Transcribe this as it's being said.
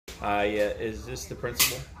Is this the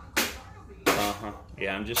principal? Uh-huh.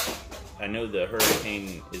 Yeah, I know the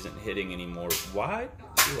hurricane isn't hitting anymore. Why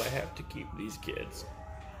do I have to keep these kids?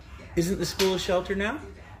 Isn't the school a shelter now?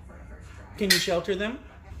 Can you shelter them?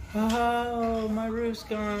 Oh, my roof's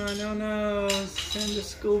gone. Oh no. Send a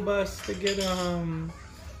school bus to get them.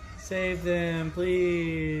 Save them,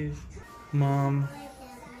 please. Mom,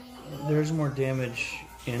 there's more damage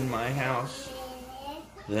in my house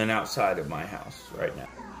than outside of my house right now.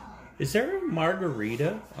 Is there a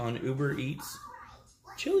margarita on Uber Eats?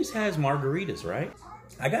 Chili's has margaritas, right?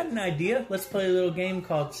 I got an idea. Let's play a little game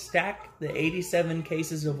called Stack the 87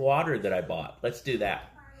 Cases of Water that I bought. Let's do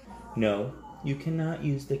that. No, you cannot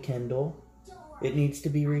use the Kindle. It needs to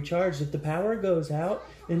be recharged. If the power goes out,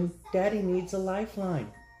 then Daddy needs a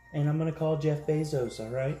lifeline. And I'm gonna call Jeff Bezos, all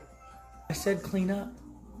right? I said clean up.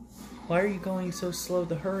 Why are you going so slow?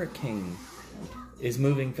 The hurricane is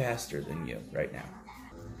moving faster than you right now.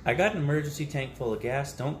 I got an emergency tank full of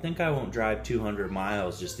gas. Don't think I won't drive 200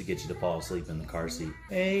 miles just to get you to fall asleep in the car seat.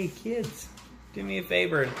 Hey, kids, do me a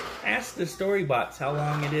favor and ask the storybots how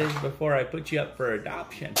long it is before I put you up for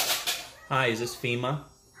adoption. Hi, is this FEMA?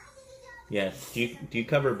 Yes. Do you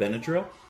cover Benadryl?